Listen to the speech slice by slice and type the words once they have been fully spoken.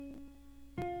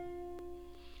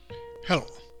Hello,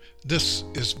 this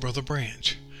is Brother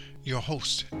Branch, your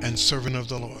host and servant of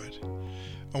the Lord.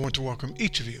 I want to welcome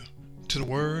each of you to the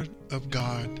Word of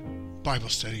God Bible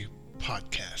Study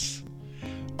Podcast.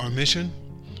 Our mission,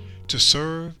 to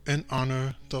serve and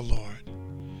honor the Lord.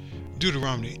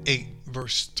 Deuteronomy 8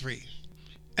 verse 3.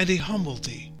 And he humbled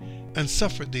thee, and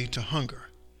suffered thee to hunger,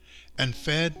 and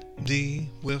fed thee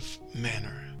with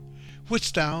manna,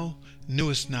 which thou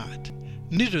knewest not,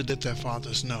 neither did thy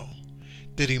fathers know,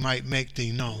 that he might make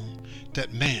thee known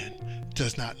that man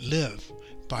does not live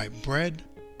by bread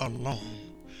alone,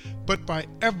 but by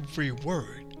every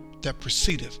word that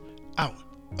proceedeth out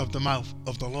of the mouth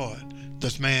of the Lord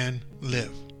does man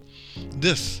live.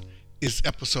 This is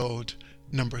episode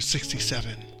number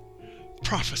 67,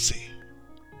 Prophecy.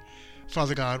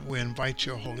 Father God, we invite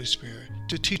your Holy Spirit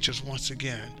to teach us once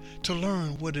again, to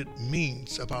learn what it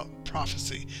means about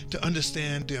prophecy, to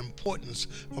understand the importance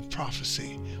of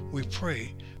prophecy. We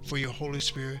pray for your Holy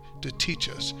Spirit to teach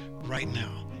us right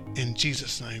now. In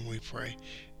Jesus' name we pray.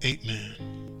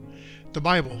 Amen. The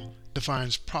Bible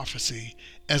defines prophecy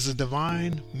as a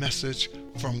divine message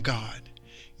from God,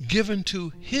 given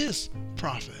to his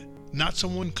prophet, not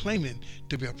someone claiming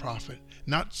to be a prophet,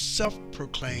 not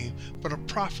self-proclaimed, but a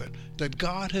prophet that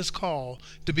God has called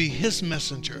to be his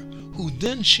messenger, who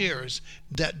then shares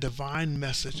that divine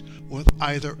message with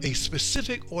either a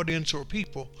specific audience or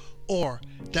people, or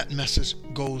that message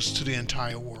goes to the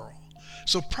entire world.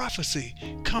 So prophecy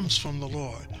comes from the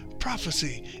Lord.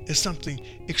 Prophecy is something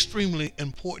extremely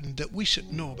important that we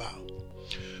should know about.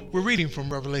 We're reading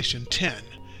from Revelation 10,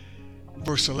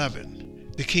 verse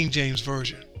 11, the King James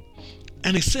Version.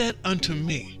 And he said unto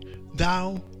me,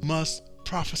 Thou must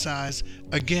prophesy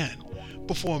again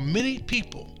before many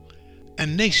people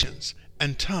and nations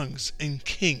and tongues and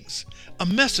kings. A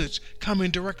message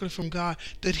coming directly from God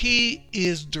that he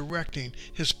is directing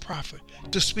his prophet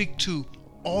to speak to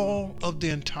all of the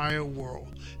entire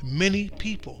world. Many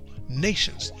people,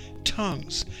 nations,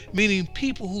 tongues, meaning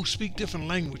people who speak different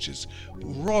languages,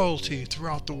 royalty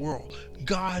throughout the world.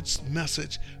 God's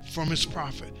message from his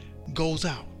prophet goes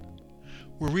out.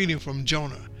 We're reading from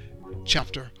Jonah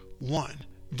chapter 1,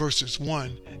 verses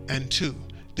 1 and 2,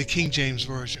 the King James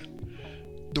Version.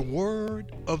 The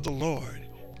word of the Lord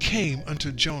came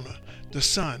unto Jonah, the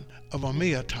son of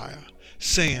Amittai,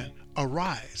 saying,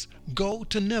 Arise, go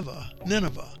to Nineveh,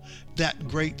 that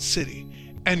great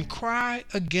city, and cry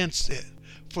against it,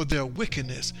 for their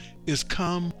wickedness is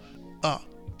come up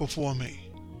before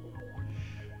me.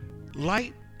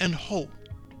 Light and hope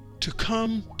to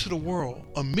come to the world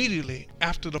immediately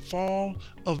after the fall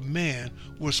of man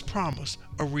was promised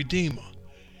a Redeemer.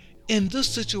 In this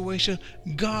situation,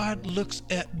 God looks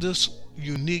at this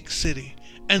unique city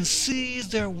and sees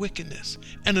their wickedness,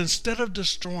 and instead of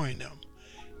destroying them,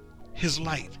 his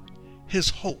light,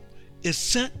 his hope is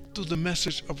sent through the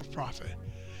message of a prophet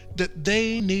that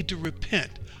they need to repent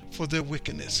for their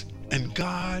wickedness, and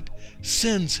God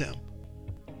sends him,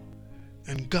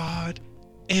 and God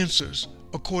answers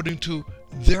according to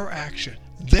their action.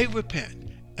 They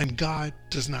repent, and God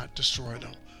does not destroy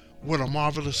them. What a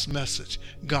marvelous message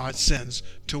God sends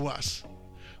to us.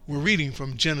 We're reading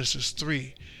from Genesis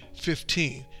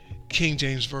 3:15, King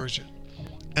James Version.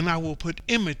 And I will put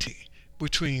enmity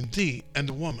between thee and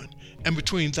the woman, and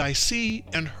between thy seed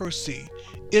and her seed.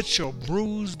 It shall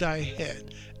bruise thy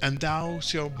head, and thou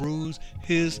shalt bruise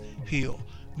his heel.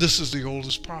 This is the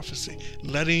oldest prophecy,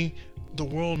 letting the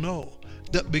world know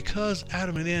that because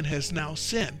Adam and Eve has now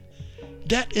sinned,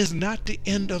 that is not the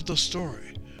end of the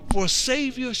story. For a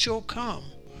Savior shall come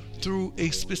through a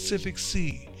specific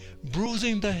seed,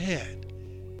 bruising the head,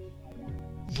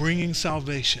 bringing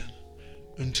salvation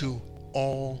into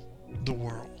all the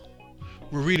world.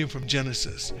 We're reading from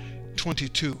Genesis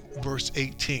 22, verse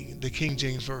 18, the King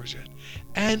James Version.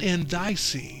 And in thy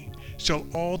seed shall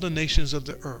all the nations of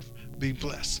the earth be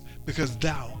blessed, because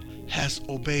thou hast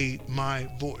obeyed my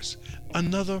voice.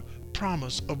 Another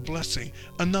promise of blessing,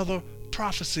 another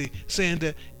prophecy saying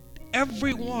that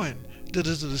everyone that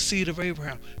is of the seed of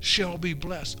Abraham shall be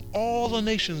blessed. All the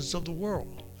nations of the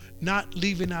world, not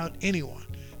leaving out anyone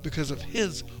because of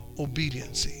his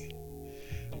obedience.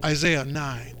 Isaiah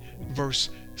 9, verse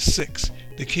 6,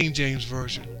 the King James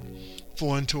Version.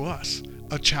 For unto us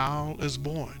a child is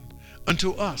born,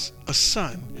 unto us a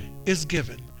son is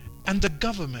given, and the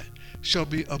government shall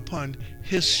be upon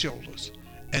his shoulders,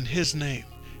 and his name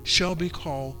shall be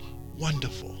called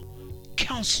Wonderful,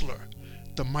 Counselor,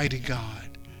 the Mighty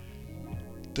God,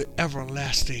 the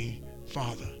Everlasting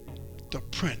Father, the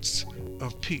Prince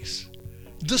of Peace.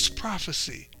 This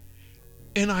prophecy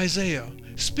in Isaiah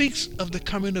speaks of the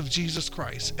coming of Jesus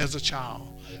Christ as a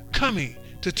child, coming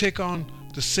to take on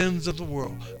the sins of the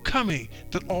world, coming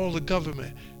that all the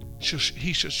government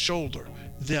he should shoulder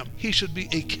them. He should be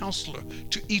a counselor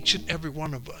to each and every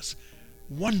one of us.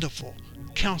 Wonderful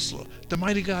counselor. The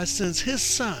mighty God sends his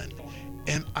son,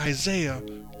 and Isaiah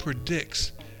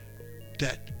predicts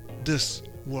that this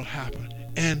will happen.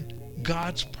 And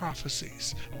God's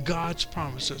prophecies, God's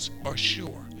promises are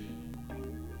sure.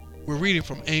 We're reading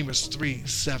from Amos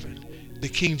 3:7, the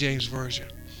King James Version.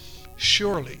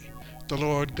 Surely the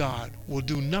Lord God will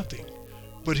do nothing,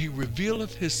 but he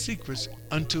revealeth his secrets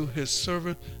unto his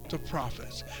servant the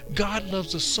prophets. God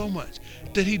loves us so much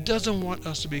that he doesn't want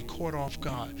us to be caught off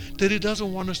guard, that he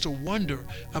doesn't want us to wonder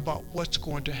about what's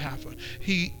going to happen.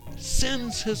 He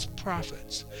sends his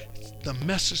prophets, the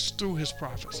message through his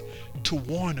prophets, to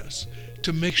warn us,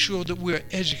 to make sure that we're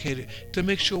educated, to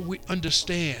make sure we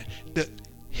understand that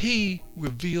he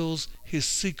reveals his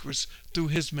secrets through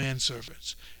his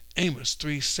manservants. Amos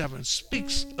 3:7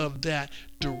 speaks of that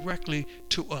directly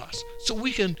to us, so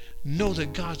we can know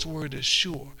that God's word is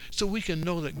sure, so we can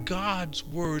know that God's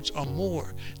words are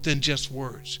more than just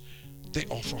words. They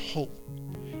offer hope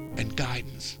and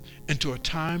guidance into a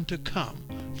time to come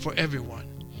for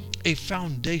everyone, a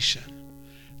foundation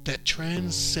that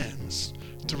transcends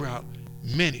throughout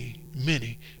many,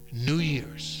 many new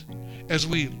years. As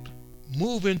we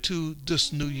move into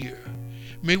this new year,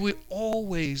 may we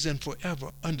always and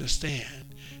forever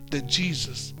understand that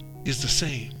Jesus is the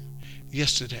same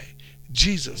yesterday.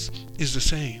 Jesus is the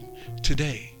same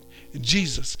today.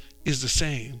 Jesus is the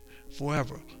same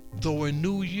forever. Though a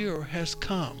new year has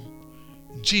come,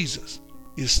 Jesus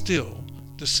is still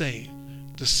the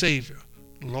same, the Savior,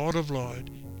 Lord of Lords,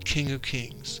 King of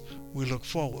Kings. We look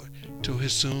forward to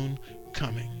his soon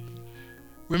coming.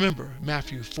 Remember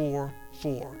Matthew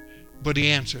 4:4. But he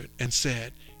answered and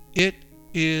said, It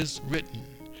is written,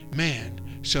 man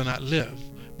shall not live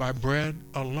by bread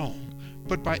alone,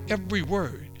 but by every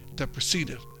word that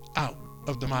proceedeth out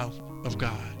of the mouth of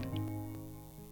God.